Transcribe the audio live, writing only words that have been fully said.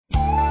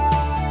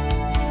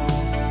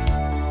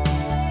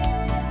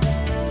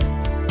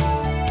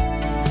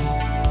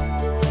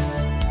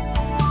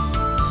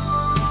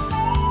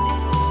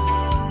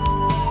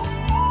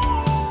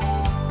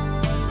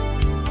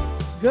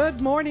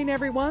Good morning,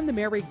 everyone. The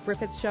Mary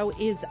Griffith Show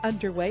is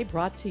underway,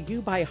 brought to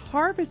you by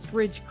Harvest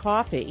Ridge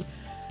Coffee,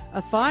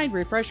 a fine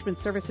refreshment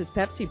services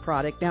Pepsi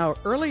product. Now,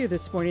 earlier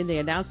this morning, they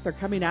announced they're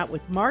coming out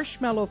with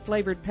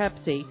marshmallow-flavored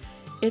Pepsi.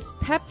 It's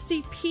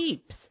Pepsi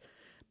Peeps,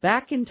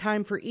 back in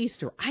time for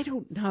Easter. I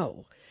don't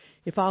know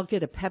if I'll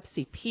get a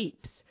Pepsi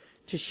Peeps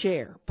to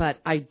share, but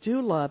I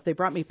do love, they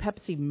brought me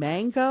Pepsi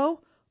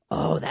Mango.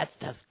 Oh, that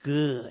stuff's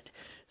good.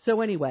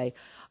 So anyway,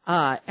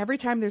 every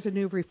time there's a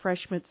new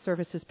refreshment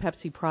services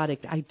Pepsi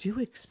product, I do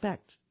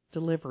expect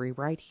delivery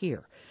right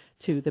here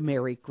to the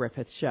Mary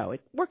Griffith Show.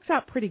 It works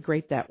out pretty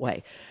great that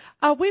way.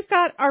 We've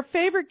got our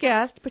favorite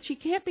guest, but she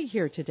can't be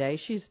here today.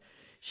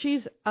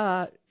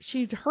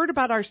 She'd heard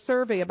about our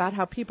survey about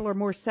how people are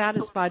more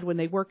satisfied when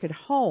they work at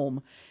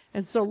home,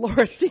 and so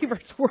Laura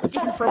Sievert's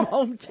working from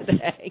home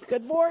today.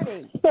 Good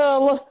morning.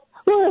 So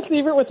Laura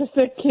Sievert with a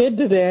sick kid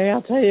today.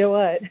 I'll tell you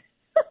what.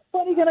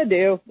 What are you gonna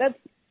do? That's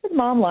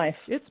mom life.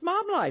 It's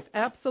mom life,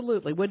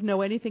 absolutely. Wouldn't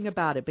know anything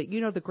about it, but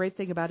you know the great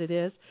thing about it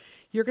is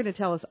you're going to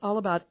tell us all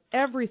about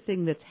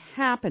everything that's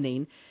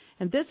happening,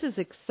 and this is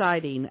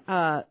exciting.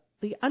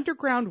 The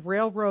Underground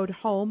Railroad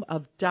home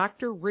of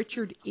Dr.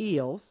 Richard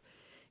Eales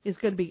is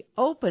going to be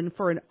open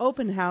for an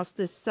open house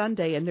this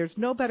Sunday, and there's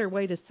no better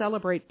way to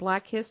celebrate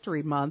Black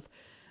History Month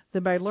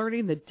than by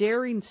learning the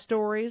daring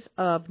stories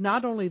of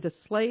not only the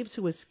slaves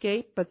who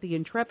escaped, but the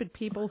intrepid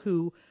people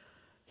who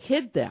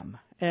hid them.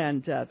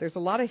 And there's a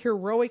lot of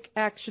heroic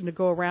action to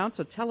go around,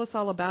 so tell us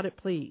all about it,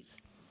 please.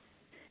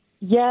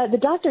 Yeah, the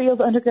Dr.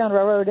 Eales Underground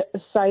Railroad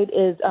site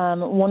is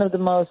one of the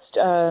most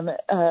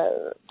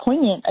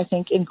poignant, I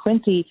think, in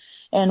Quincy,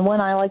 and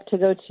one I like to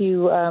go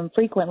to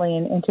frequently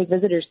and take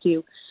visitors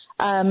to.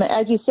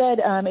 As you said,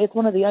 it's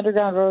one of the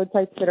Underground Railroad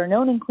sites that are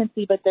known in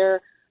Quincy, but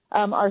there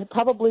are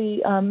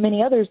probably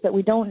many others that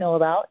we don't know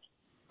about.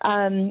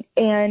 And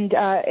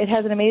it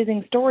has an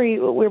amazing story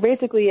where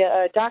basically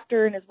a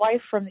doctor and his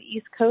wife from the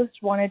East Coast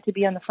wanted to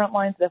be on the front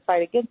lines of the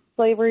fight against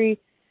slavery,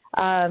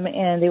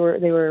 and they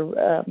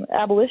were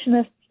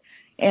abolitionists,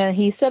 and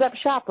he set up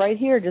shop right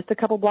here, just a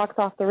couple blocks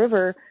off the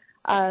river,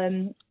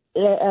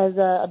 as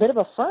a bit of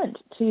a front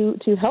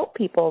to help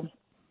people.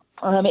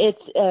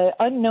 It's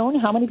unknown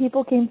how many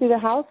people came through the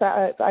house.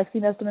 I've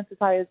seen estimates as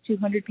high as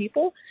 200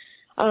 people,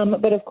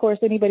 but of course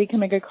anybody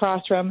coming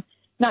across from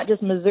not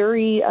just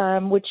Missouri,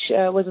 which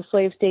was a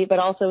slave state, but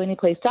also any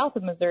place south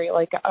of Missouri,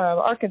 like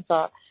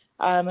Arkansas,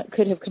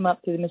 could have come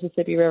up through the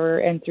Mississippi River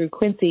and through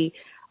Quincy.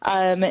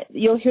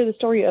 You'll hear the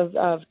story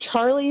of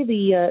Charlie,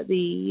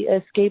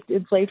 the escaped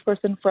enslaved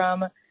person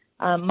from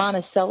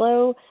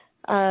Monticello,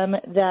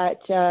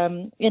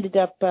 that ended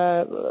up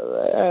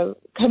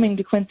coming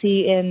to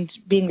Quincy and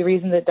being the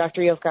reason that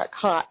Dr. Eales got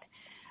caught.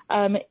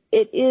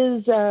 It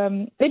is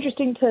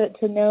interesting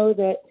to know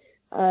that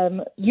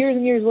years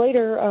and years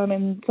later,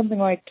 in something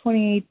like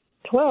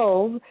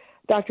 2012,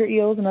 Dr.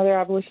 Eales and other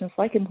abolitionists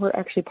like him were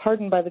actually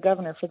pardoned by the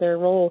governor for their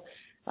role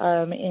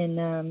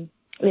in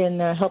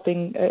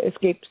helping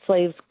escaped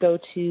slaves go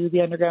to the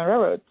Underground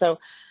Railroad. So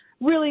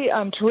really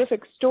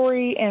terrific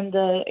story, and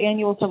the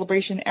annual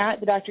celebration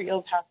at the Dr.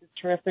 Eales house is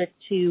terrific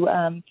to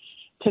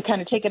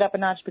kind of take it up a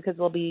notch, because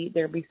there'll be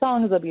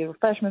songs, there'll be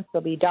refreshments,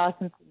 there'll be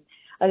docents.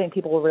 I think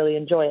people will really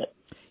enjoy it.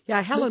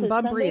 Yeah, Helen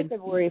Bumbry and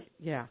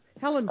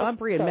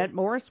Sunday, Met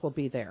Morris will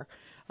be there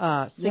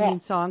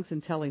singing songs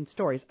and telling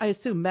stories. I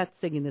assume Met's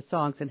singing the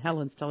songs and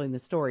Helen's telling the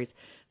stories.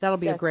 That'll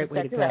be a great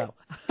way to go.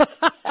 Right.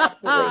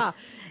 Absolutely.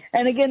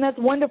 And again, that's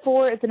 1 to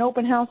 4. It's an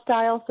open house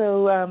style,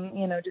 so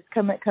just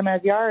come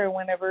as you are, or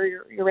whenever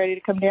you're ready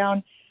to come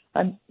down.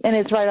 And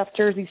it's right off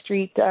Jersey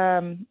Street,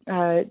 down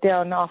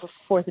off of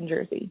 4th and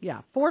Jersey.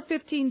 Yeah,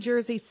 415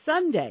 Jersey,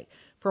 Sunday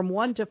from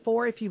 1 to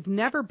 4. If you've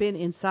never been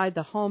inside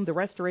the home, the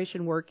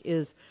restoration work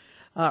is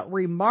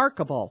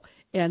remarkable,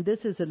 and this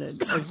is a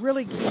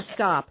really key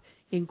stop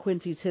in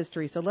Quincy's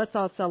history. So let's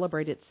all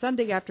celebrate it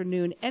Sunday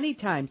afternoon.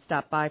 Anytime,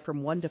 stop by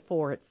from 1 to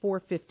 4 at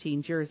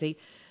 415 Jersey,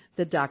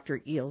 the Dr.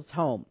 Eales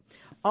home.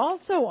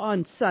 Also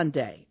on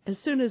Sunday, as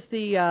soon as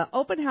the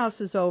open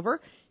house is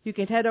over, you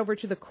can head over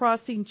to the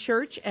Crossing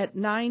Church at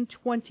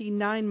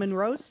 929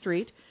 Monroe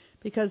Street,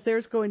 because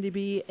there's going to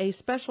be a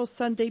special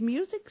Sunday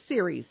music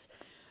series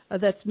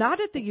that's not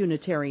at the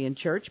Unitarian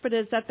Church, but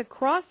is at the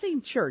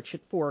Crossing Church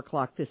at 4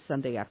 o'clock this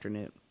Sunday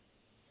afternoon.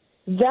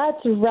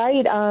 That's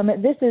right.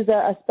 This is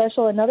a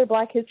special, another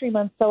Black History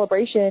Month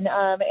celebration,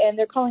 and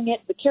they're calling it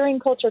the Caring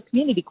Culture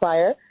Community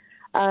Choir.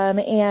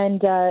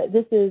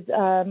 This is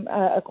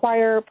a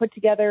choir put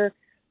together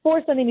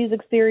for Sunday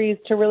music series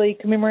to really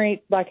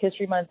commemorate Black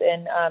History Month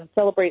and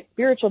celebrate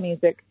spiritual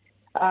music,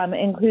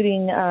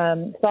 including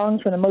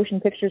songs from the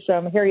motion pictures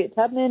from Harriet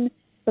Tubman,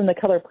 from The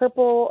Color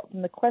Purple,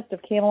 from The Quest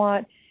of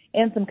Camelot,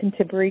 and some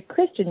contemporary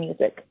Christian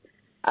music.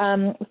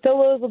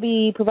 Solos will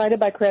be provided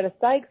by Coretta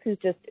Sykes, who's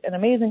just an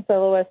amazing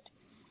soloist,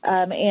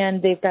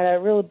 and they've got a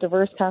real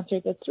diverse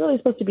concert that's really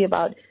supposed to be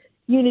about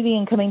unity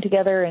and coming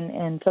together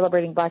and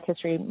celebrating Black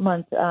History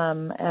Month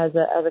as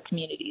a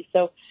community.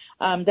 So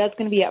that's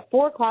going to be at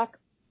 4 o'clock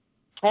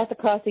at the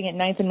Crossing at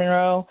 9th and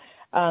Monroe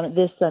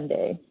this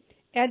Sunday.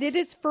 And it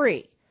is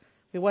free.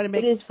 We want to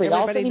make it is free.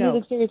 All everybody Sunday know.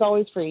 Music Series is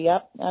always free.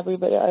 Yep,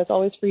 everybody. It's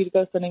always free to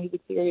go to Sunday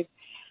Music Series,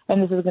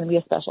 and this is going to be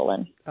a special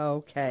one.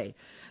 Okay.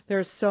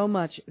 There's so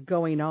much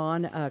going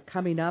on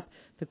coming up.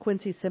 The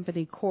Quincy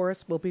Symphony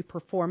Chorus will be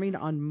performing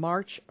on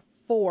March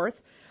 4th.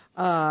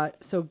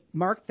 So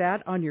mark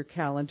that on your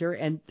calendar.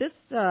 And this,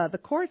 the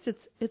chorus,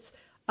 it's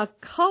a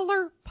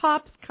color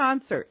pops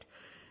concert.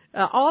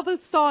 All the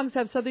songs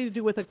have something to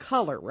do with a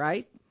color,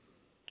 right?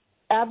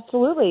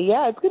 Absolutely,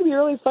 yeah. It's going to be a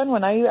really fun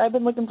one. I've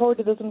been looking forward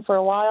to this one for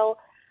a while.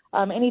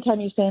 Anytime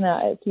you've seen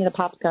a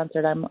Pops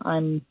concert,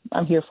 I'm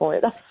here for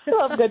it. I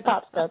love good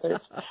Pops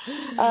concerts.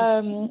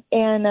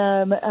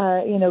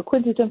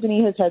 Quincy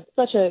Symphony has had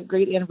such a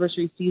great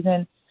anniversary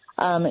season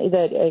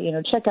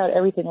that check out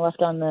everything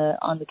left on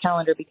the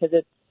calendar, because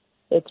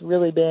it's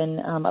really been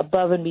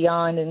above and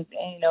beyond, and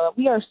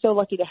we are so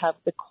lucky to have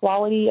the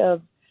quality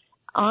of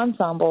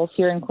ensembles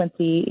here in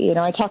Quincy.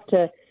 I talked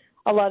to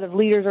a lot of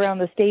leaders around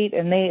the state,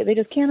 and they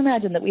just can't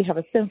imagine that we have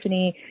a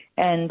symphony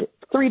and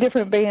 3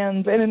 different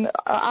bands and an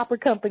opera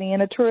company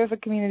and a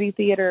terrific community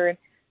theater. And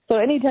so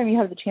anytime you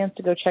have the chance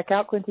to go check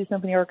out Quincy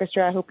Symphony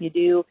Orchestra, I hope you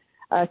do.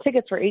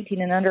 Tickets for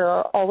 18 and under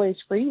are always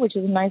free, which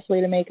is a nice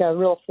way to make a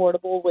real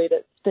affordable way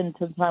to spend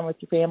some time with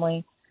your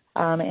family.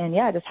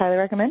 I just highly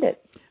recommend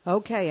it.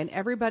 Okay, and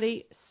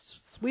everybody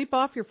sweep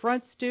off your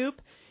front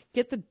stoop,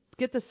 get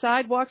the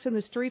sidewalks and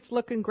the streets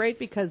looking great,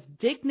 because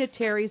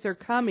dignitaries are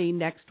coming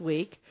next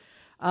week.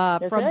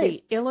 From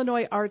the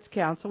Illinois Arts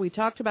Council. We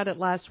talked about it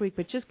last week,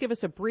 but just give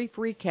us a brief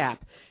recap,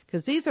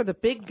 because these are the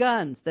big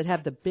guns that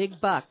have the big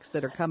bucks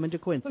that are coming to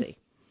Quincy.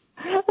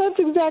 That's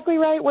exactly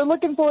right. We're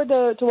looking forward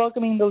to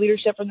welcoming the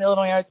leadership from the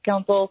Illinois Arts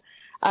Council.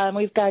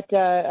 We've got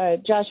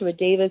Joshua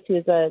Davis, who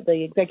is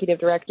the executive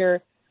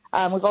director.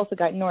 We've also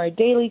got Nora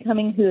Daly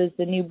coming, who is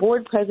the new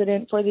board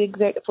president for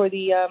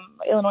the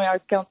Illinois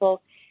Arts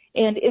Council,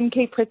 and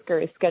M.K.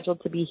 Pritzker is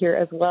scheduled to be here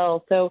as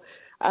well. So,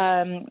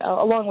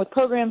 along with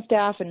program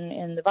staff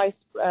and the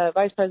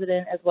vice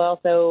president as well,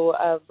 so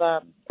of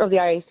the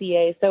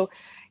IACA. So,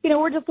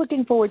 we're just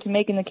looking forward to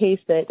making the case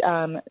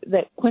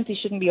that Quincy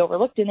shouldn't be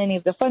overlooked in any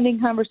of the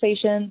funding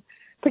conversations,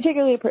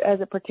 particularly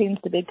as it pertains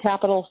to big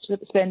capital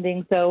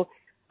spending. So,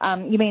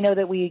 you may know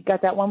that we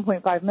got that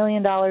 $1.5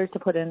 million to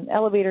put an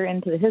elevator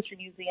into the History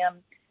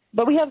Museum,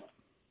 but we have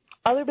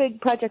other big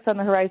projects on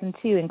the horizon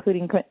too,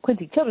 including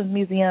Quincy Children's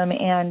Museum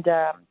and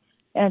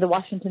the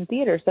Washington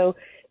Theater. So,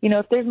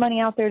 if there's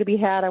money out there to be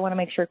had, I want to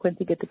make sure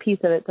Quincy gets a piece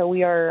of it. So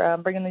we are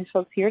bringing these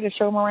folks here to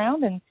show them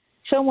around and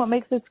show them what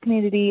makes this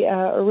community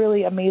a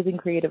really amazing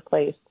creative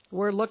place.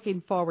 We're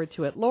looking forward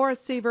to it. Laura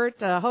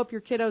Sievert, hope your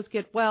kiddos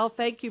get well.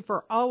 Thank you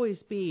for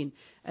always being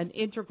an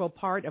integral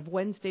part of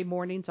Wednesday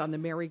mornings on the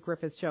Mary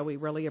Griffith Show. We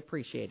really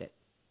appreciate it.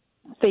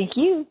 Thank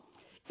you.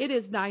 It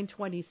is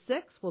 9:26.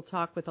 We'll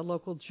talk with a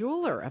local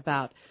jeweler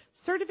about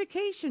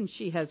certification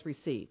she has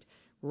received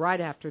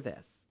right after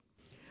this.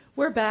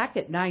 We're back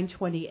at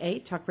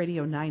 9:28, Talk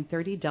Radio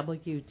 930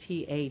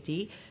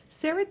 WTAD.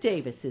 Sarah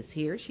Davis is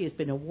here. She has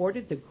been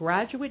awarded the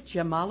Graduate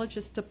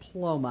Gemologist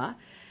Diploma,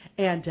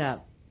 and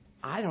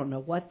I don't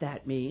know what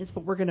that means,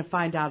 but we're going to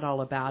find out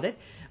all about it.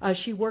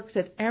 She works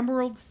at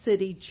Emerald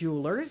City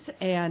Jewelers,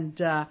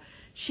 and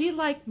she,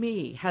 like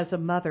me, has a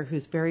mother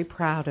who's very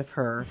proud of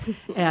her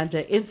and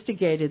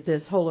instigated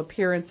this whole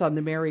appearance on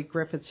the Mary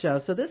Griffith Show.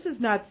 So this is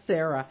not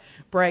Sarah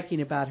bragging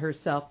about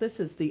herself. This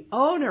is the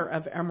owner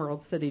of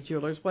Emerald City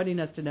Jewelers wanting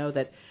us to know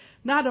that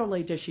not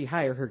only does she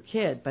hire her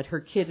kid, but her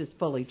kid is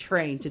fully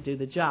trained to do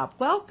the job.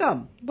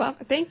 Welcome. Well,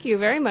 thank you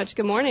very much.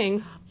 Good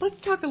morning.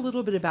 Let's talk a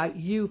little bit about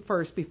you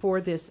first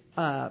before this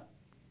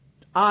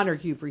honor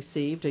you've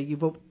received.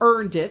 You've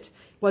earned it.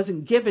 It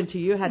wasn't given to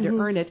you. You had to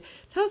earn it.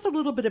 Tell us a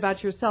little bit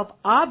about yourself.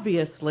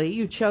 Obviously,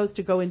 you chose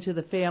to go into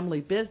the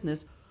family business.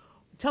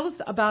 Tell us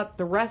about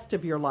the rest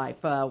of your life,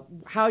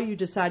 how you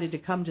decided to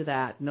come to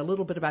that, and a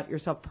little bit about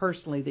yourself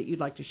personally that you'd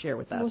like to share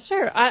with us. Well,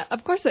 sure.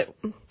 Of course,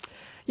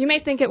 you may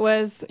think it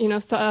was,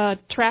 a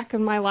track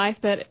of my life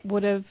that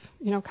would have,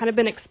 kind of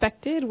been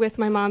expected with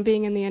my mom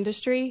being in the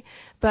industry.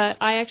 But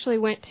I actually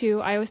went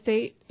to Iowa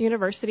State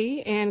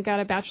University and got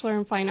a Bachelor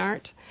in Fine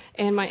Art,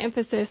 and my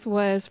emphasis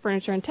was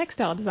furniture and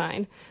textile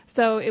design.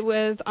 So it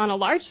was on a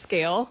large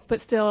scale,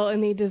 but still in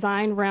the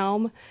design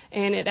realm,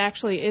 and it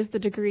actually is the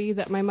degree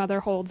that my mother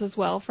holds as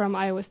well from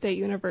Iowa State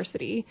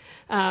University.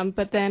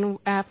 But then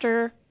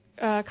after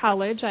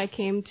college, I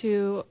came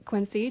to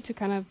Quincy to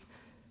kind of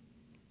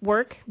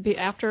work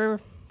after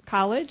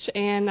college,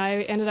 and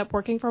I ended up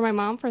working for my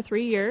mom for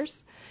 3 years.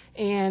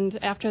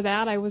 And after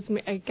that, I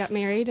got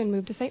married and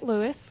moved to St.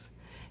 Louis.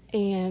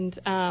 And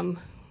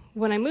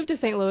when I moved to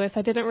St. Louis,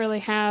 I didn't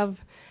really have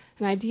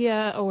an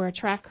idea or a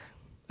track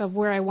of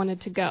where I wanted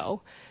to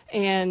go.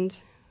 And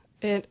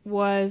it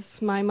was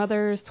my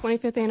mother's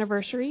 25th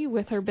anniversary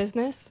with her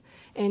business,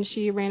 and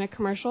she ran a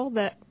commercial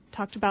that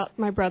talked about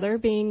my brother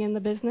being in the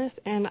business,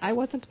 and I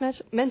wasn't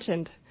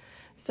mentioned.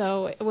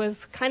 So it was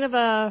kind of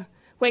a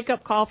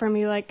wake-up call for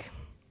me, like,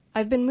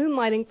 I've been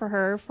moonlighting for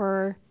her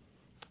for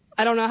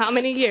I don't know how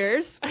many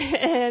years.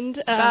 And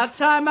about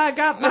time I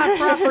got my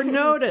proper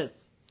notice.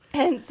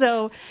 And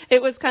so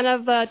it was kind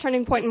of a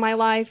turning point in my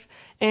life.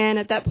 And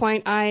at that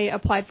point, I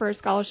applied for a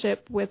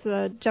scholarship with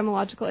the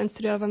Gemological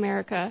Institute of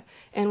America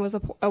and was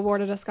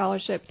awarded a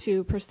scholarship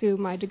to pursue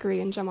my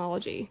degree in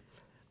gemology.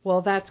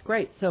 Well, that's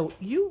great. So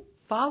you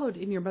followed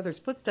in your mother's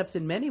footsteps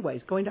in many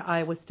ways, going to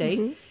Iowa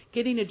State,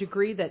 getting a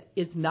degree that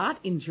is not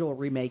in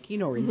jewelry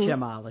making or in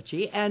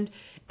gemology, and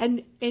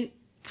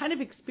kind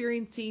of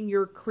experiencing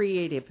your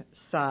creative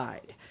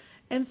side.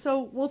 And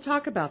so we'll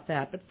talk about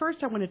that. But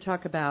first I want to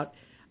talk about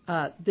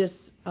this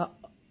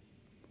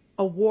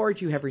award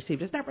you have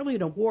received. It's not really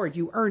an award.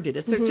 You earned it.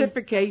 It's a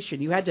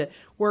certification. You had to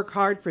work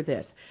hard for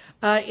this.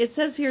 It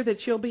says here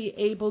that you'll be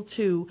able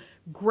to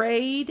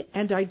grade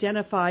and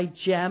identify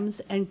gems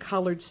and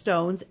colored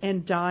stones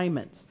and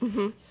diamonds.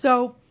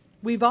 So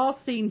we've all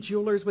seen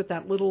jewelers with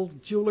that little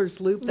jeweler's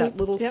loop, that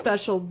little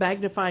special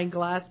magnifying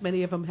glass.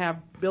 Many of them have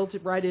built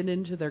it right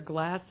into their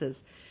glasses.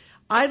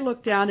 I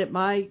looked down at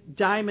my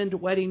diamond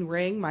wedding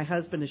ring. My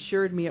husband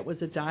assured me it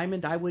was a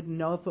diamond. I wouldn't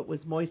know if it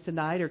was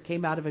moissanite or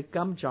came out of a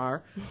gum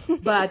jar,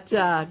 but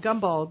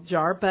gumball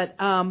jar. But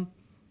I'm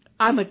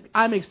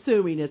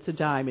assuming it's a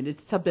diamond.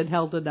 It's something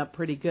held it up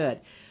pretty good.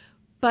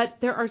 But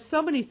there are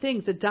so many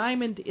things. A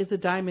diamond is a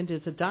diamond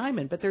is a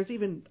diamond. But there's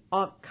even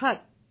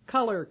cut,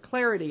 color,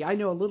 clarity. I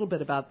know a little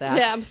bit about that.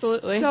 Yeah,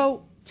 absolutely.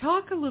 So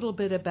talk a little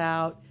bit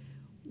about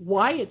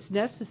why it's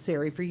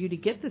necessary for you to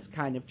get this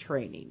kind of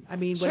training. I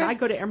mean, when I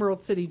go to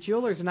Emerald City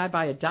Jewelers and I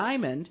buy a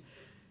diamond,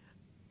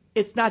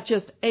 it's not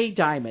just a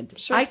diamond.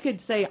 I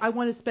could say, I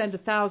want to spend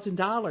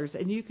 $1,000,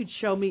 and you could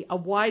show me a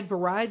wide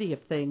variety of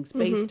things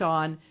based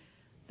on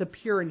the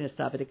pureness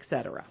of it, et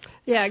cetera.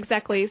 Yeah,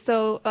 exactly.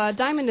 So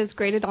diamond is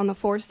graded on the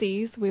 4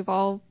 C's. We've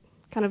all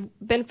kind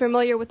of been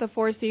familiar with the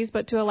 4 C's,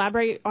 but to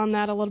elaborate on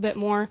that a little bit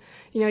more,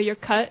 your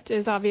cut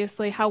is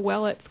obviously how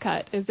well it's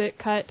cut. Is it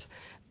cut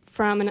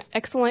from an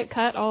excellent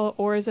cut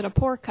or is it a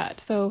poor cut?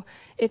 So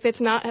if it's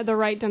not the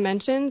right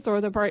dimensions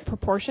or the right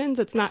proportions,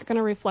 it's not going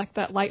to reflect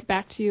that light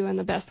back to you in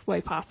the best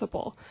way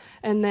possible.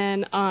 And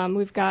then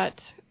we've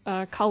got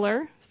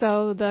color.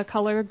 So the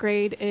color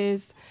grade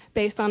is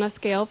based on a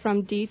scale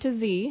from D to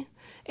Z,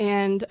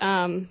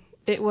 and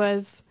it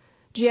was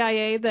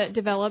GIA that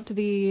developed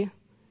the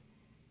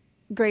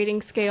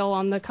grading scale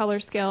on the color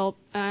scale,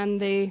 and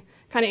they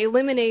kind of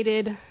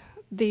eliminated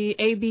the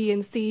A, B,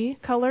 and C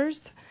colors,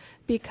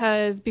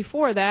 because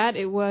before that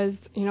it was,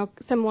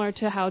 similar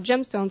to how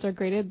gemstones are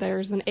graded.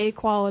 There's an A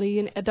quality,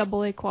 a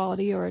AA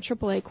quality, or a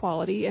AAA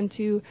quality, and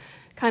to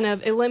kind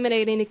of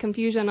eliminate any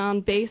confusion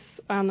on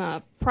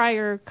the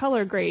prior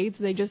color grades,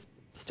 they just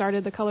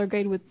started the color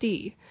grade with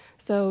D.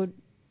 So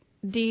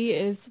D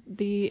is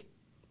the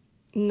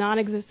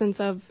non-existence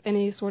of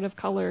any sort of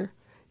color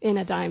in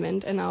a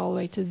diamond, and all the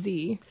way to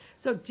Z.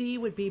 So D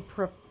would be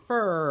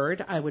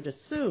preferred, I would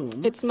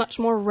assume. It's much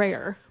more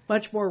rare.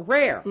 Much more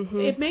rare.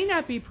 It may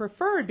not be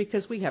preferred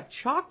because we have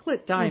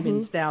chocolate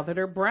diamonds now that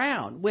are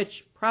brown,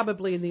 which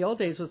probably in the old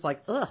days was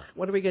like, ugh,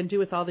 what are we going to do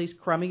with all these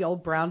crummy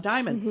old brown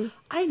diamonds?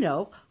 I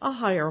know. I'll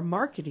hire a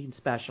marketing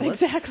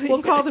specialist. Exactly.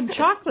 We'll call them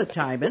chocolate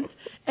diamonds,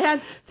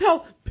 and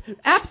they'll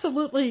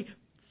absolutely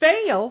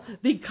fail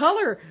the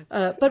color,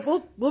 but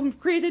we'll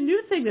create a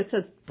new thing that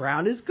says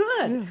brown is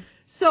good. Yeah.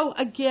 So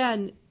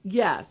again,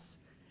 yes,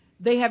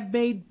 they have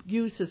made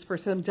uses for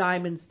some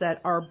diamonds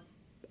that are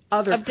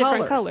other of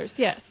different colors,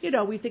 yes.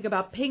 We think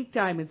about pink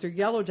diamonds or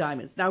yellow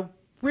diamonds. Now,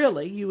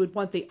 really, you would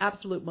want the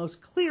absolute most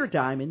clear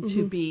diamond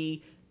to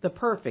be the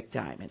perfect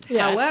diamond.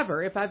 Yeah.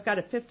 However, if I've got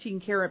a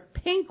 15-karat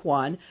pink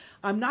one,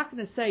 I'm not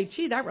going to say,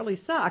 gee, that really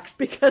sucks,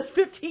 because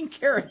 15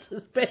 carats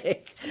is big.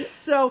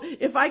 So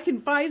if I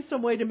can find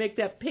some way to make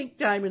that pink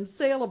diamond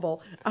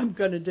saleable, I'm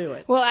going to do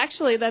it. Well,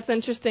 actually, that's an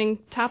interesting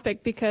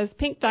topic, because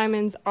pink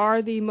diamonds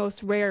are the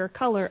most rare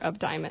color of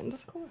diamonds.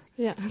 Of course.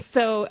 Yeah.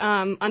 So,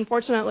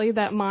 unfortunately,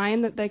 that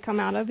mine that they come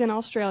out of in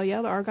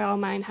Australia, the Argyle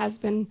mine, has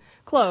been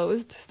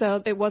closed,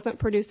 so it wasn't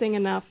producing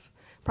enough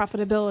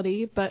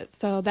profitability, but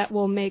so that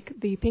will make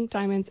the pink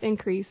diamonds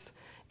increase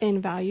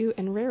in value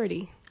and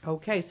rarity.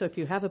 Okay, so if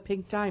you have a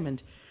pink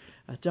diamond,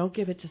 don't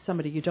give it to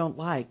somebody you don't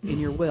like in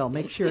your will.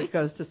 Make sure it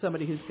goes to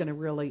somebody who's going to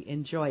really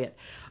enjoy it.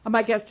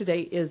 My guest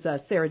today is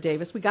Sarah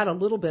Davis. We got a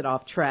little bit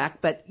off track,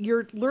 but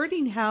you're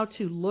learning how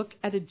to look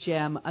at a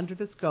gem under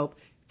the scope,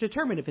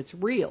 determine if it's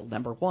real,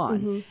 number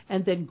one,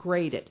 and then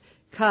grade it.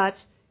 Cut,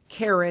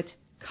 carat,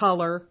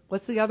 color.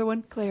 What's the other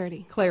one?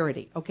 Clarity.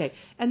 Clarity. Okay.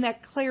 And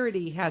that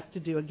clarity has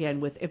to do, again,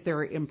 with if there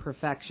are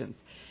imperfections.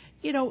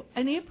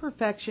 An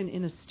imperfection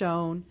in a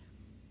stone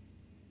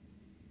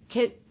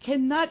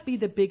cannot be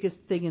the biggest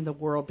thing in the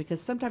world, because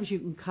sometimes you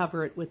can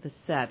cover it with a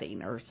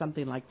setting or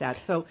something like that.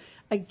 So,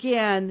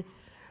 again...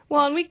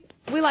 Well, and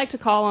we like to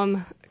call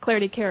them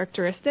clarity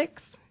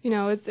characteristics.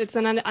 It's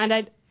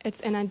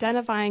an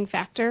identifying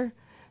factor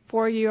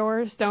for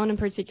your stone in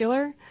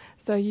particular.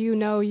 So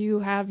you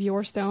have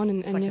your stone,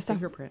 and like a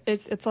fingerprint.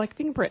 It's like a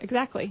fingerprint,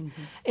 exactly.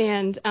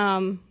 And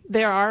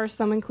there are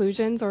some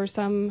inclusions or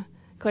some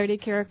clarity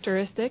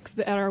characteristics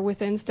that are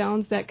within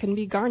stones that can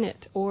be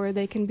garnet, or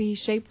they can be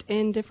shaped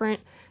in different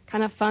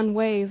kind of fun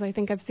ways. I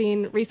think I've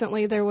seen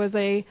recently there was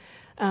a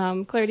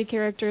clarity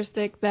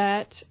characteristic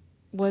that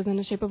was in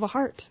the shape of a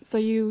heart. So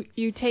you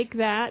take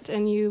that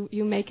and you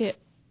make it,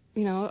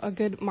 a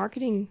good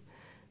marketing.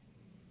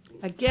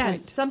 Again,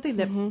 point. Something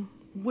that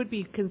would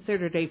be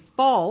considered a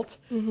fault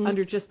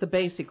under just the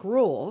basic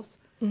rules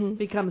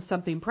becomes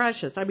something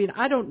precious. I mean,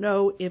 I don't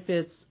know if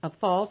it's a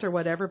fault or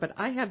whatever, but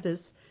I have this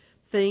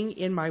thing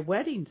in my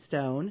wedding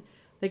stone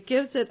that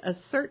gives it a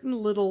certain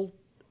little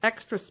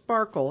extra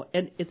sparkle,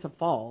 and it's a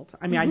fault.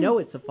 I mean, I know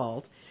it's a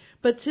fault,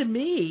 but to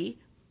me,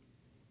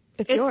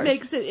 it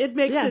makes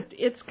it,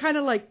 it's kind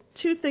of like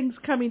two things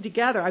coming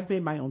together. I've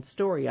made my own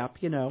story up,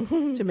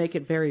 to make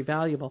it very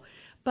valuable.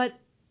 But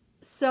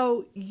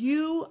so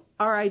you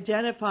are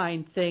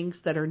identifying things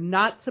that are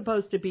not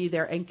supposed to be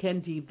there and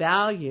can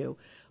devalue.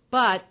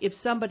 But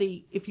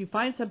if you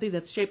find something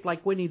that's shaped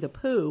like Winnie the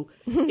Pooh,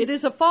 it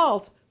is a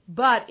fault,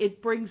 but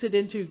it brings it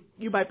into,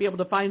 you might be able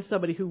to find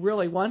somebody who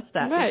really wants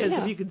that. Right,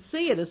 because if you can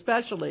see it,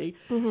 especially,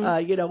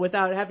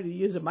 without having to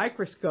use a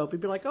microscope,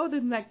 you'd be like, oh,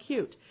 isn't that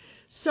cute?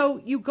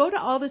 So you go to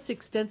all this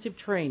extensive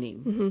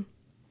training.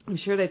 I'm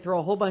sure they throw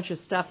a whole bunch of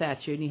stuff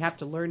at you, and you have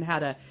to learn how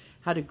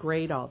to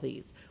grade all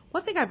these.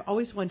 One thing I've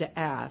always wanted to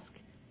ask,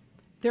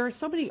 there are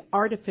so many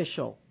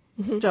artificial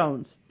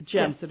stones,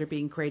 gems that are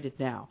being created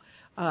now.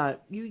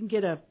 You can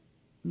get a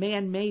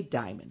man-made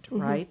diamond,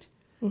 right?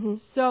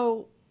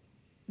 So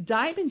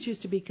diamonds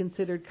used to be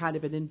considered kind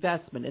of an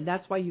investment, and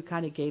that's why you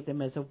kind of gave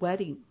them as a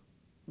wedding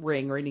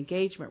ring or an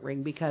engagement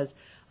ring, because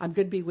I'm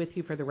going to be with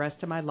you for the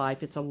rest of my life.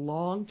 It's a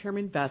long-term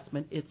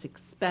investment. It's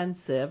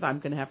expensive. I'm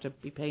going to have to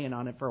be paying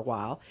on it for a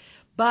while.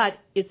 But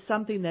it's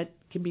something that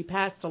can be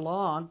passed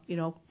along.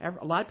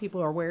 A lot of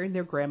people are wearing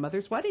their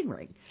grandmother's wedding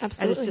ring.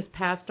 Absolutely. And it's just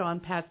passed on,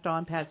 passed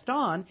on, passed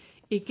on.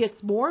 It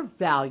gets more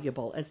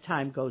valuable as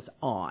time goes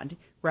on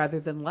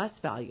rather than less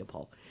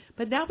valuable.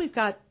 But now we've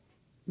got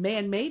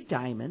man-made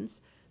diamonds.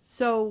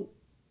 So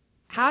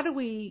how do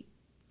we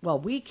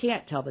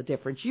can't tell the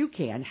difference. You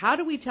can. How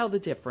do we tell the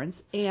difference?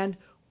 And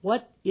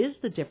what is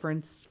the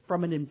difference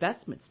from an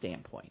investment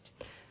standpoint?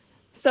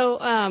 So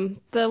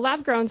the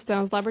lab-grown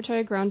stones,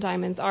 laboratory-grown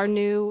diamonds, are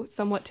new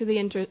somewhat to the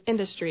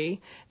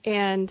industry,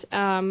 and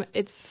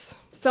it's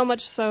so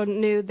much so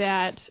new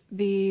that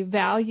the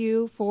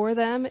value for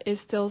them is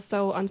still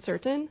so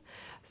uncertain.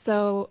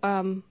 So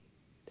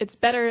it's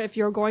better if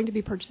you're going to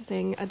be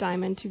purchasing a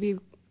diamond to be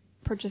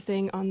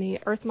purchasing on the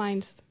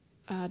Earthminds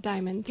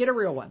diamonds. Get a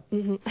real one.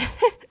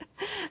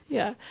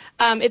 Yeah.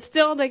 It's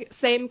still the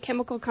same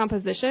chemical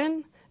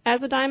composition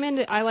as a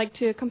diamond. I like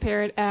to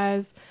compare it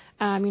as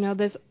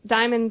this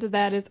diamond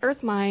that is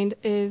Earthmined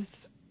is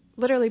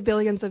literally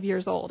billions of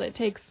years old. It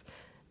takes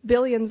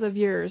billions of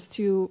years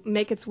to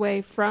make its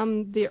way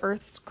from the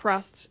Earth's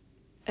crust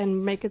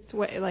and make its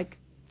way,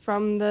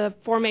 from the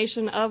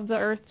formation of the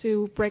Earth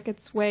to break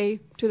its way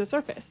to the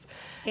surface.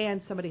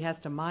 And somebody has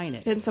to mine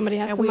it.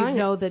 And we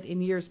know that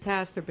in years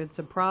past there have been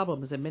some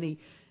problems, and many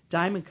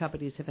diamond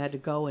companies have had to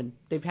go and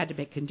they've had to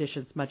make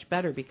conditions much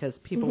better because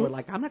people were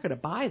like, I'm not going to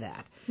buy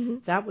that.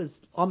 That was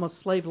almost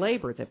slave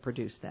labor that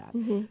produced that.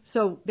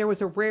 So there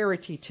was a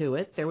rarity to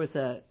it. There was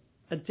a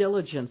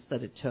diligence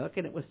that it took,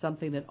 and it was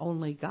something that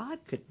only God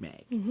could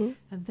make.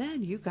 And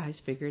then you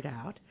guys figured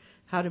out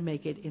how to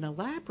make it in a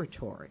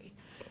laboratory.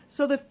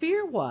 So the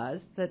fear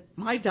was that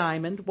my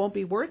diamond won't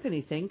be worth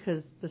anything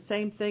because the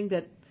same thing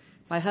that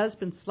my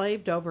husband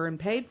slaved over and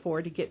paid for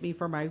to get me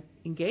for my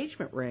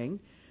engagement ring,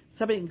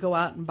 somebody can go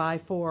out and buy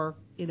for,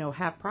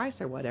 half price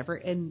or whatever,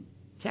 and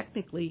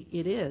technically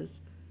it is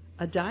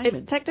a diamond.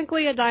 It's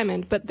technically a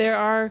diamond, but there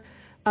are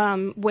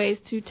ways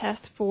to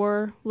test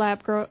for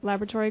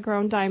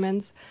laboratory-grown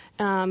diamonds.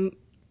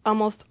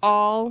 Almost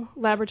all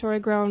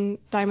laboratory-grown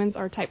diamonds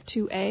are type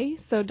 2A,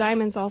 so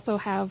diamonds also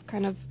have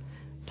kind of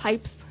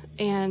types,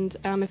 and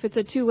if it's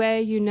a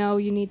 2A,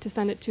 you need to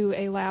send it to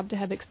a lab to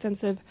have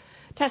extensive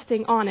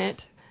testing on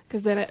it,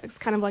 because then it's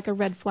kind of like a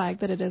red flag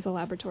that it is a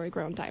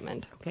laboratory-grown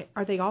diamond. Okay.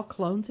 Are they all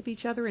clones of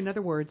each other? In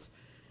other words,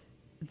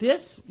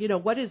 this,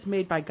 what is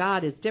made by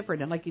God is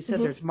different. And like you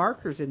said, there's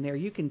markers in there.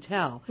 You can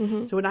tell.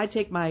 So when I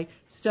take my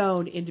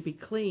stone in to be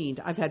cleaned,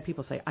 I've had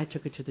people say, I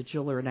took it to the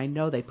jeweler, and I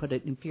know they put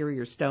an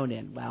inferior stone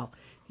in. Well,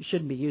 you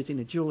shouldn't be using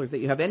a jeweler that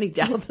you have any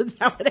doubt that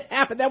that would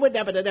happen. That wouldn't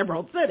happen in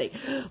Emerald City.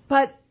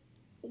 But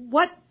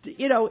what,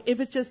 if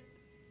it's just,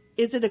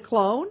 is it a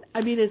clone?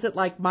 I mean, is it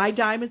like my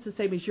diamond's the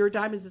same as your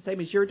diamond's the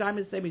same as your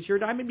diamond's the same as your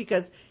diamond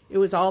because it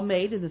was all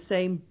made in the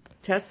same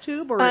test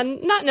tube? Or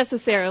not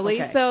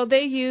necessarily. Okay. So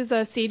they use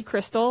a seed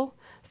crystal.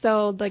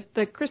 So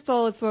the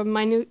crystal, it's a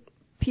minute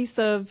piece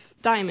of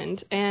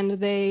diamond, and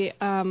they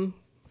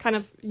kind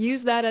of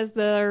use that as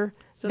their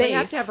So base. they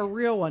have to have a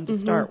real one to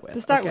start with.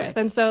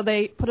 And so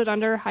they put it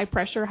under high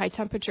pressure, high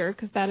temperature,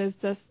 because that is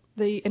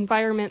the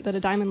environment that a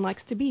diamond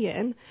likes to be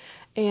in.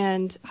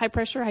 And high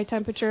pressure, high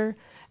temperature,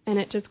 and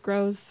it just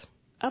grows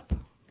up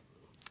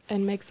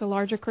and makes a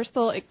larger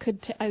crystal. It could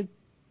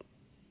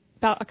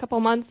about a couple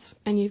months,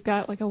 and you've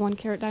got like a 1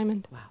 carat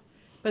diamond. Wow.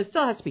 But it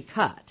still has to be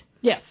cut.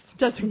 Yes. It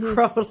doesn't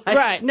grow like...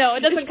 Right. No, it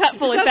doesn't cut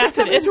fully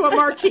faceted. It doesn't come into a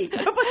marquee.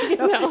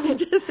 No.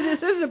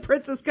 This is a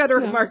princess cutter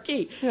or a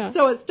marquee. Yeah.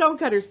 So a stone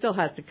cutter still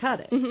has to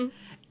cut it.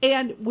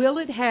 And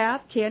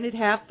can it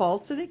have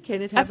faults in it?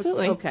 Can it have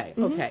Absolutely.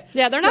 Okay.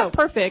 Yeah, they're not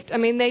perfect. I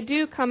mean, they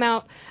do come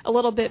out a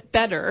little bit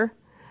better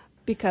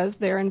because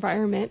their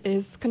environment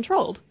is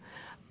controlled.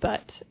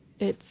 But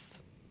it's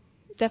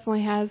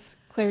definitely has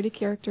clarity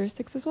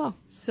characteristics as well.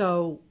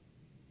 So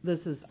this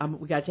is,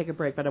 we got to take a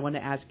break, but I want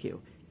to ask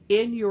you,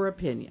 in your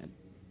opinion,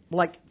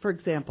 like, for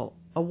example,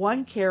 a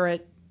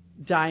 1-carat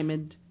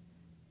diamond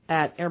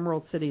at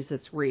Emerald Cities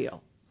that's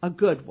real, a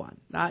good one,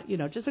 not,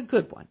 just a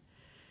good one.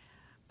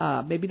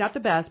 Maybe not the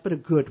best, but a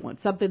good one,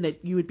 something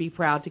that you would be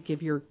proud to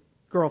give your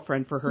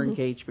girlfriend for her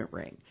engagement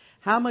ring.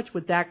 How much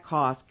would that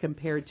cost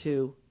compared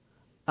to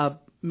a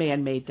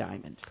man-made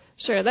diamond?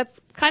 Sure, that's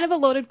kind of a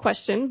loaded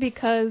question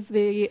because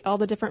all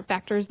the different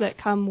factors that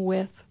come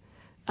with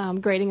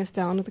grading a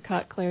stone, the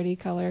cut, clarity,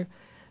 color,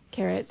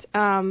 carat.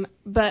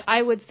 But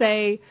I would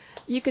say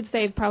you could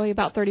save probably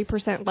about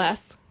 30% less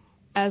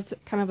as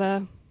kind of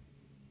an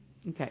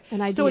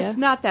idea. So it's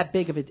not that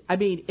big of it's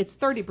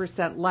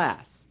 30%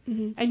 less.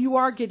 Mm-hmm. And you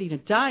are getting a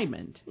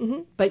diamond,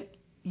 but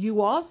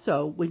you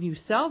also, when you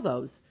sell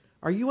those,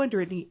 are you under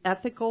any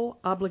ethical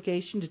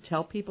obligation to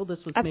tell people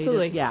this was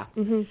Absolutely. made? Yeah.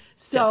 Mm-hmm.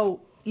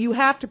 So you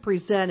have to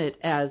present it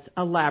as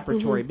a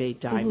laboratory-made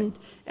diamond,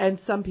 and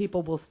some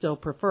people will still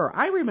prefer.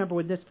 I remember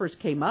when this first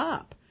came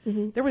up,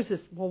 there was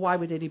this, why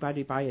would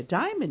anybody buy a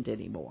diamond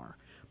anymore?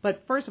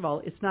 But first of all,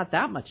 it's not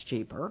that much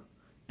cheaper.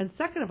 And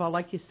second of all,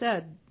 like you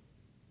said,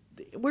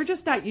 we're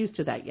just not used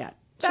to that yet.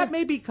 Sure. That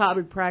may be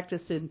common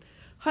practice in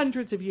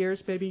hundreds of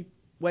years, maybe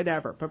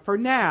whatever. But for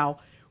now,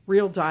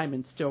 real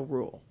diamonds still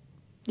rule.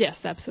 Yes,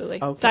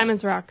 absolutely. Okay.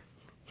 Diamonds rock.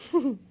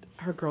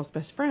 Her girl's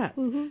best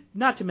friend.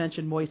 Not to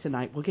mention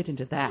moissanite. We'll get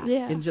into that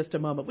in just a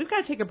moment. We've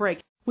got to take a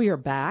break. We are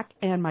back,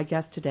 and my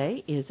guest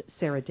today is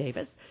Sarah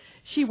Davis.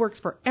 She works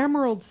for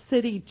Emerald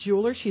City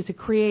Jewelers. She's a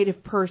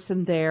creative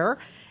person there.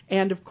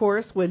 And, of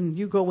course, when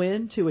you go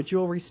into a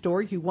jewelry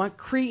store, you want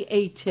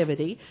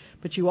creativity,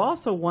 but you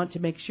also want to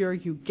make sure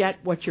you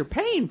get what you're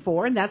paying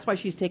for, and that's why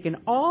she's taken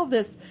all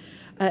this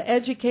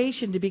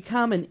education to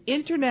become an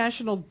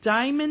international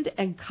diamond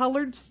and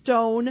colored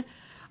stone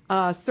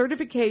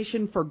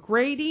certification for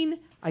grading,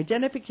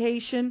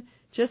 identification,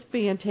 just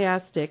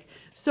fantastic.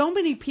 So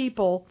many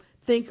people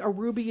think a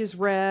ruby is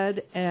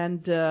red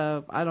and,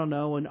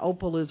 an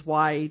opal is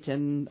white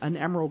and an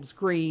emerald's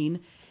green,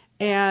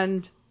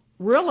 and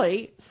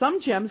really, some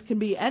gems can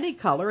be any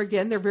color.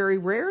 Again, they're very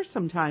rare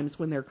sometimes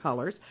when they're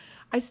colors.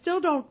 I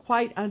still don't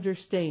quite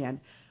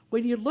understand.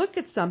 When you look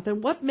at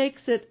something, what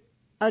makes it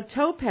a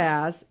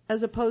topaz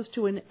as opposed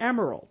to an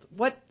emerald?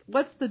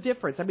 What's the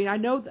difference? I mean, I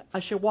know that a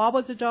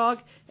Chihuahua's a dog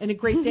and a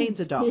Great Dane's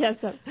a dog. Yes.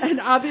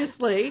 And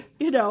obviously,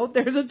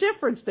 there's a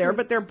difference there,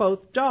 but they're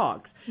both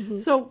dogs.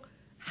 Mm-hmm. So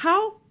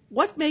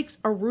what makes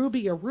a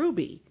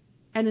ruby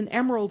and an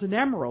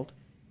emerald?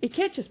 It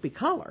can't just be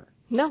color.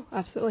 No,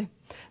 absolutely.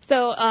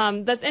 So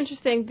that's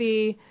interesting.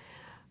 The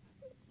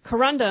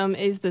corundum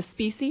is the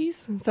species.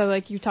 So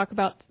like you talk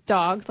about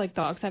dogs, like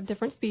dogs have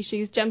different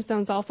species.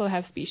 Gemstones also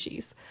have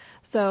species.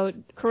 So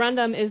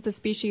corundum is the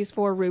species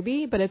for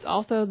ruby, but it's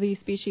also the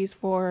species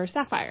for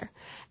sapphire.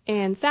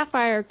 And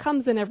sapphire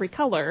comes in every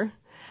color,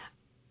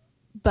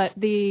 but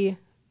the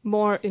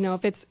more,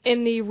 if it's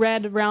in the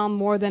red realm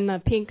more than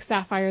the pink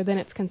sapphire, then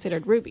it's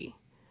considered ruby.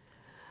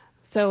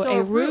 So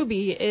a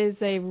ruby is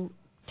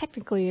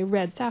technically a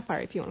red sapphire,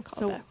 if you want to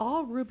call it that. So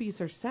all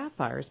rubies are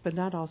sapphires, but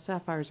not all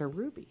sapphires are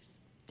rubies.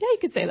 Yeah, you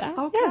could say that.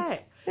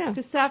 Okay. Yeah.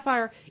 Because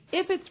sapphire,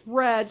 if it's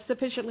red,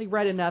 sufficiently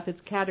red enough,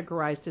 it's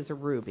categorized as a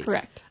ruby.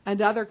 Correct.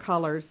 And other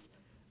colors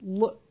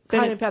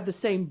kind of have the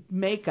same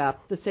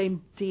makeup, the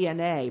same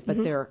DNA, but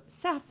they're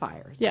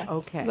sapphires. Yes.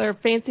 Okay. They're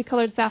fancy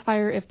colored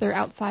sapphire if they're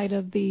outside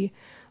of the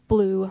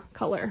blue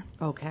color.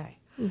 Okay.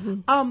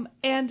 Mm-hmm.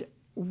 And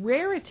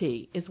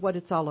rarity is what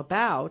it's all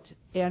about.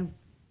 And,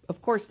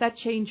 of course, that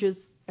changes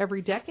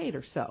every decade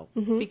or so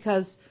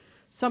because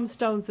some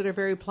stones that are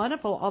very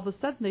plentiful, all of a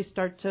sudden they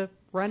start to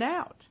run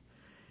out.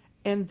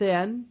 And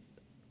then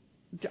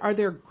are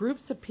there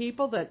groups of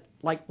people that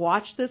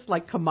watch this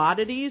like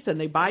commodities and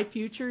they buy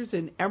futures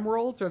in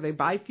emeralds or they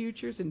buy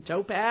futures in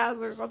topaz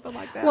or something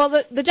like that? Well,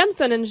 the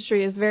gemstone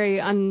industry is very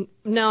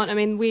unknown. I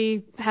mean,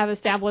 we have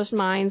established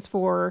mines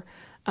for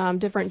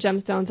different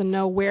gemstones and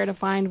know where to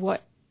find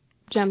what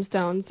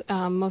gemstones,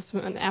 most of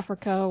them in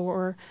Africa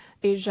or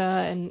Asia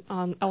and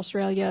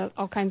Australia,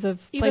 all kinds of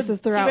places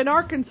throughout. Even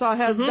Arkansas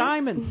has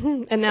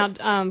diamonds. And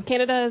now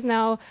Canada is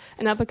now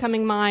an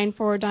up-and-coming mine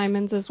for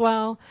diamonds as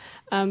well.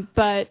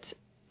 But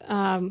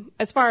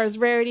as far as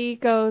rarity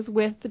goes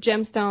with the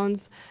gemstones,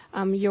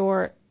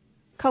 your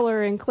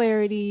color and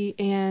clarity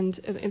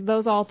and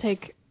those all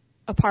take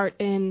a part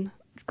in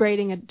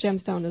grading a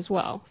gemstone as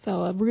well.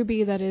 So a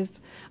ruby that is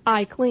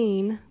eye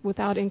clean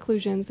without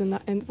inclusions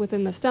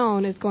within the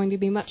stone is going to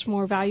be much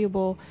more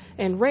valuable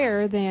and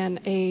rare than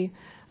a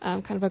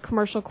kind of a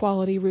commercial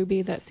quality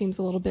ruby that seems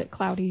a little bit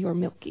cloudy or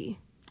milky.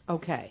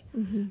 Okay.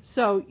 Mm-hmm.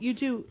 So you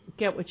do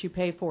get what you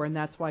pay for, and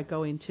that's why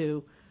going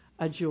to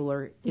a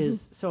jeweler is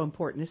so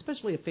important,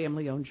 especially a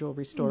family-owned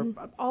jewelry store.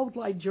 All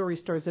like jewelry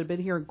stores that have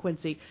been here in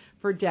Quincy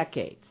for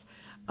decades.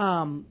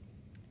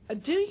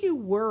 do you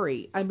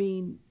worry? I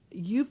mean,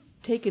 you've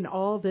taken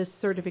all this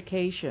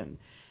certification,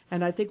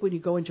 and I think when you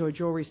go into a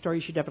jewelry store,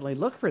 you should definitely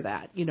look for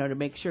that, to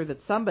make sure that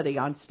somebody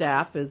on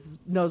staff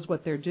knows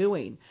what they're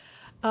doing.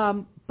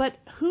 But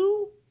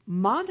who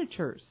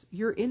monitors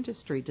your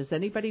industry? Does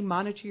anybody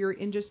monitor your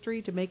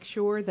industry to make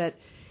sure that,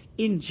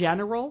 in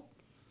general,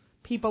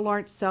 people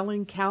aren't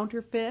selling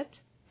counterfeit?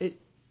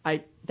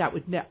 I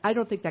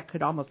don't think that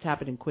could almost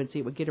happen in Quincy.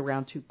 It would get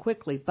around too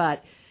quickly.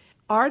 But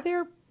are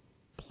there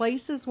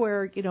places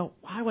where,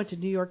 I went to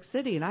New York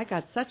City and I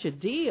got such a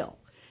deal.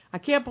 I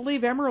can't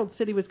believe Emerald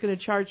City was going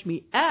to charge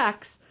me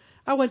X.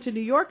 I went to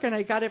New York and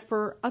I got it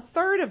for a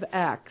third of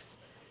X.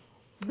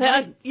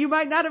 You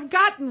might not have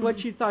gotten what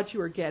you thought you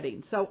were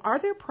getting. So are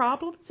there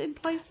problems in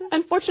places?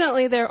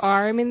 Unfortunately, there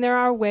are. I mean, there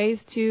are ways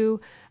to,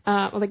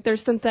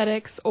 there's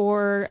synthetics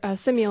or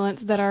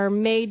simulants that are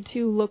made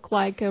to look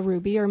like a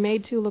ruby or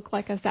made to look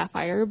like a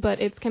sapphire,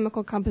 but its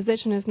chemical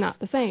composition is not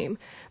the same.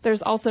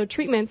 There's also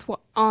treatments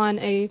on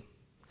a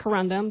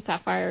corundum,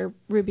 sapphire,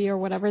 ruby, or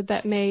whatever,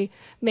 that may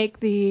make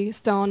the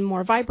stone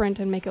more vibrant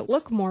and make it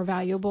look more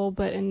valuable,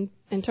 but in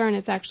turn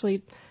it's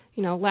actually,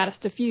 lattice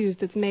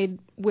diffused. It's made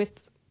with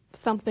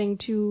something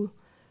to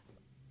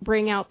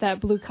bring out that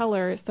blue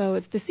color, so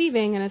it's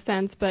deceiving in a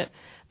sense, but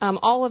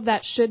all of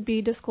that should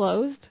be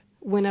disclosed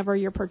whenever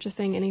you're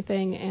purchasing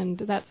anything, and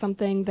that's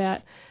something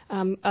that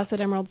us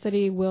at Emerald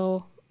City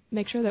will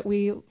make sure that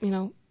we,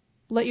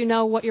 let you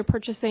know what you're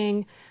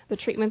purchasing, the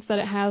treatments that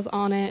it has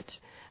on it,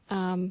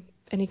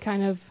 any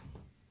kind of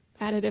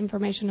added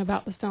information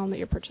about the stone that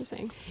you're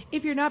purchasing.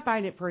 If you're not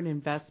buying it for an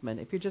investment,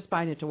 if you're just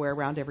buying it to wear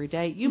around every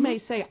day, you may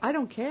say, I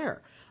don't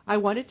care. I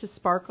want it to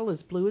sparkle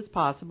as blue as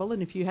possible,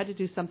 and if you had to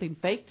do something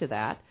fake to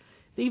that,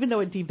 even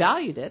though it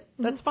devalued it,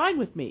 that's fine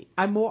with me.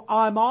 I'm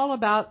all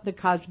about the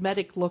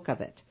cosmetic look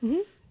of it.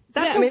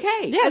 That's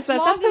okay. Yes,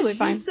 that's absolutely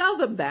fine. You sell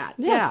them that.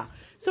 Yes. Yeah.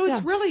 So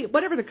it's really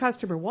whatever the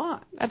customer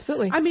wants.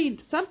 Absolutely. I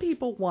mean, some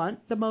people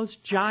want the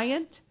most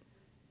giant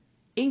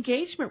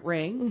engagement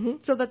ring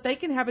so that they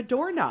can have a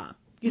doorknob,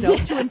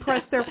 to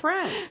impress their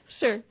friends.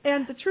 Sure.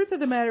 And the truth of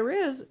the matter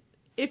is,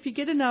 if you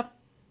get enough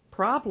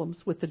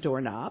problems with the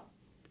doorknob,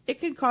 it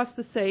can cost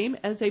the same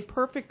as a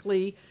perfect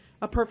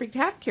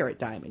half-carat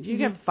diamond. You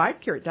can have a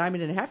 5-carat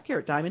diamond and a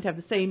half-carat diamond have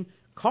the same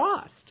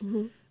cost.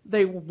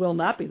 They will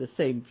not be the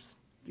same,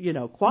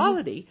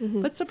 quality,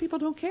 but some people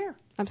don't care.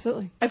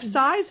 Absolutely. If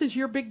size is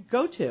your big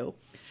go-to,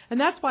 and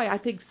that's why I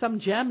think some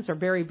gems are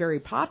very, very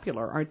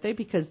popular, aren't they?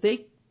 Because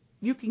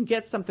you can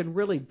get something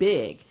really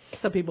big.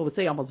 Some people would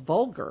say almost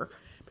vulgar,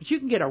 but you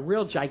can get a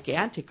real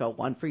gigantico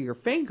one for your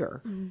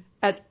finger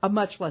at a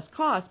much less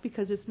cost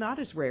because it's not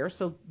as rare.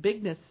 So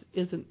bigness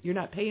you're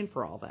not paying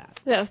for all that.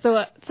 Yeah.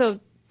 So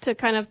to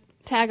kind of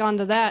tag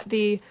onto that,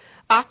 the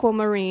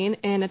aquamarine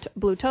and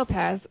blue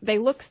topaz, they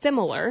look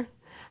similar,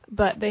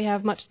 but they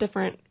have much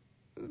different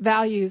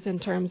values in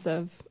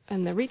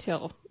the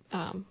retail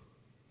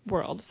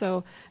world.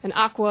 So an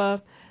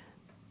aqua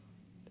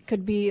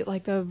could be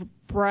like a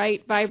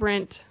bright,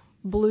 vibrant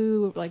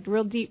blue, like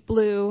real deep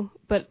blue,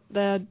 but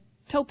the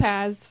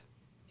topaz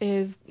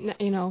is,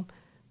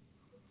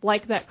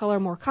 like that color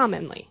more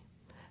commonly.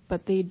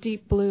 But the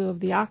deep blue of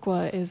the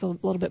aqua is a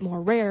little bit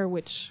more rare,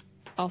 which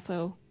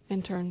also,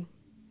 in turn,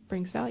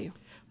 brings value.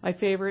 My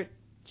favorite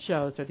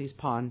shows are these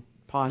pawn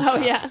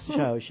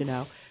shows,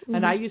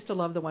 And I used to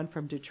love the one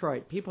from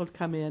Detroit. People would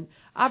come in,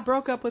 I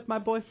broke up with my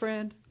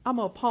boyfriend, I'm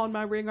going to pawn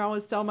my ring, I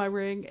want to sell my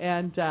ring,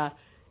 and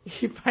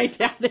you find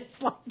out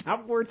it's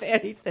not worth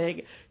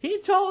anything.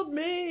 He told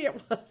me it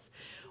was.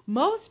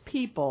 Most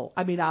people,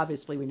 I mean,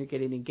 obviously when you're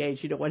getting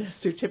engaged, you don't want a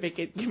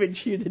certificate given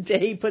to you the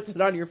day he puts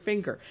it on your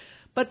finger.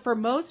 But for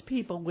most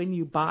people, when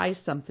you buy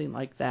something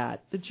like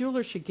that, the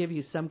jeweler should give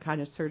you some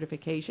kind of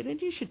certification,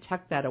 and you should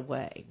tuck that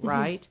away,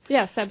 right?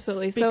 Yes,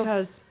 absolutely.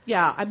 Because,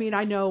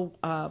 I know,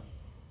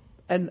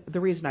 and the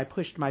reason I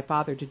pushed my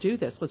father to do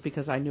this was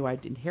because I knew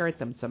I'd inherit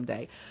them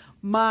someday.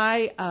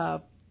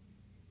 My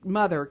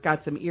mother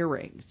got some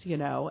earrings,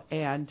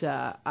 and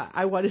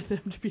I wanted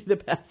them to be the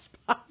best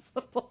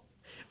possible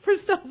for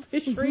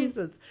selfish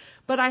reasons.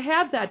 But I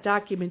have that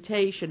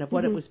documentation of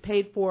what it was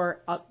paid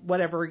for,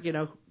 whatever,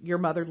 your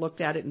mother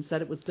looked at it and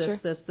said it was this.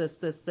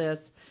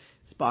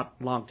 It's bought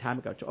a long time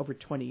ago, over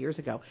 20 years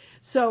ago.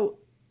 So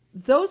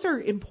those are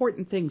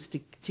important things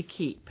to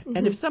keep.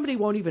 And if somebody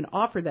won't even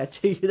offer that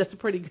to you, that's a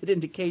pretty good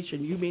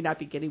indication you may not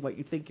be getting what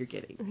you think you're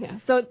getting. Yeah.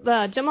 So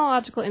the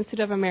Gemological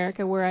Institute of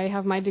America, where I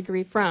have my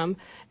degree from,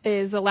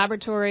 is a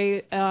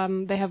laboratory.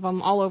 They have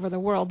them all over the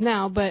world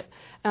now. But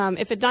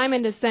if a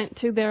diamond is sent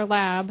to their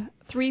lab,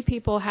 3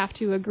 people have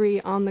to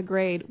agree on the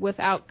grade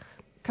without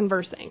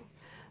conversing.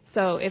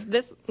 So if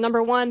this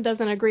number 1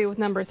 doesn't agree with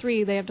number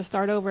 3, they have to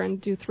start over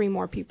and do 3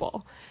 more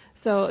people.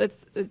 So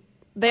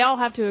they all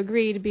have to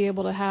agree to be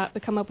able to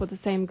come up with the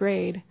same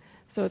grade.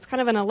 So it's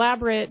kind of an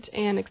elaborate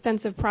and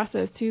extensive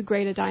process to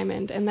grade a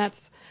diamond, and that's,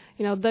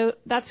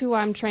 that's who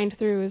I'm trained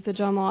through is the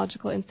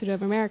Gemological Institute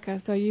of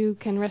America. So you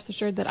can rest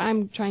assured that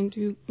I'm trying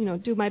to,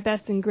 do my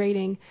best in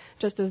grading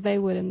just as they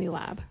would in the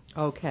lab.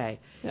 Okay.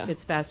 Yeah.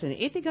 It's fascinating.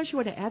 Anything else you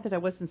want to add that I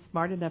wasn't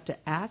smart enough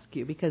to ask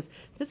you? Because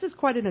this is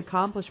quite an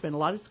accomplishment. A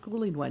lot of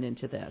schooling went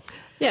into this.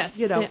 Yes.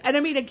 And I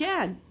mean,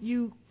 again,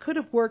 you could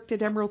have worked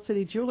at Emerald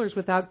City Jewelers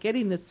without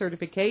getting this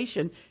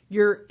certification.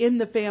 You're in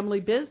the family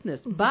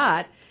business. Mm-hmm.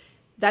 But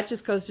that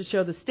just goes to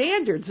show the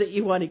standards that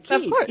you want to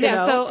keep. Of course,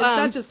 yeah. So, it's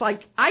not just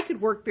like, I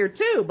could work there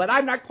too, but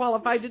I'm not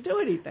qualified to do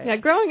anything. Yeah,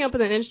 growing up in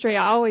the industry,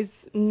 I always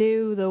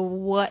knew the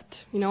what.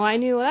 I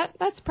knew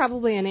that's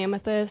probably an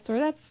amethyst,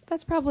 or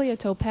that's probably a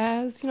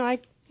topaz. I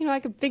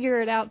could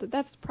figure it out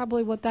that's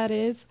probably what that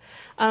is.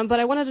 But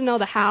I wanted to know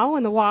the how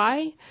and the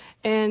why,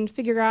 and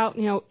figure out,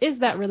 is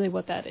that really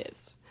what that is?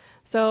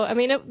 So, I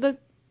mean,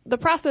 the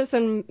process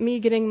and me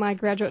getting my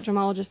graduate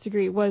gemologist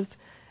degree was,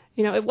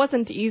 it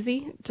wasn't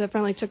easy. It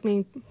definitely took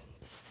me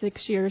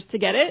 6 years to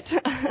get it.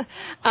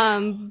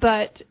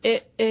 But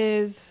it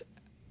is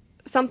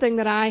something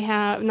that I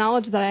have,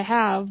 knowledge that I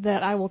have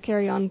that I will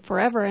carry on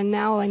forever. And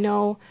now I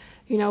know,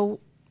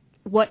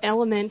 what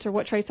element or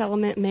what trace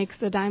element makes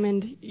a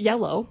diamond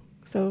yellow.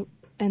 So,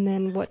 and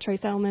then what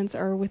trace elements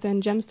are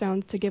within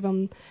gemstones to give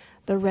them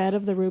the red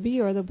of the ruby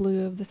or the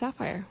blue of the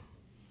sapphire.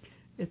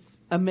 It's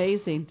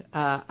amazing.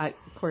 Of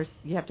course,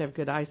 you have to have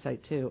good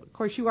eyesight, too. Of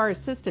course, you are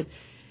assisted.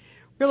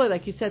 Really,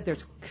 like you said,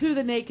 there's to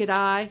the naked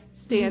eye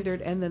standard,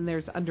 mm-hmm. and then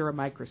there's under a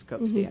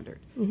microscope mm-hmm. standard.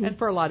 Mm-hmm. And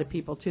for a lot of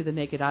people, too, the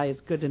naked eye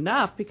is good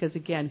enough because,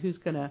 again, who's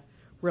going to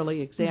really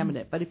examine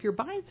mm-hmm. it? But if you're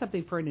buying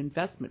something for an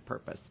investment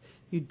purpose,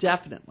 you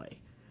definitely,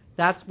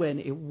 that's when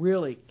it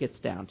really gets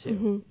down to,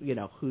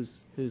 mm-hmm.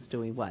 Who's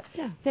doing what.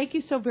 Yeah. Thank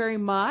you so very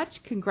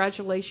much.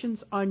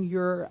 Congratulations on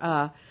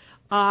your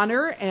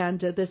honor and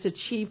this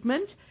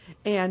achievement,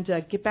 and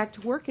get back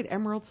to work at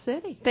Emerald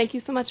City. Thank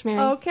you so much, Mary.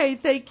 Okay,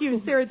 thank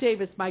you. Sarah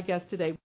Davis, my guest today.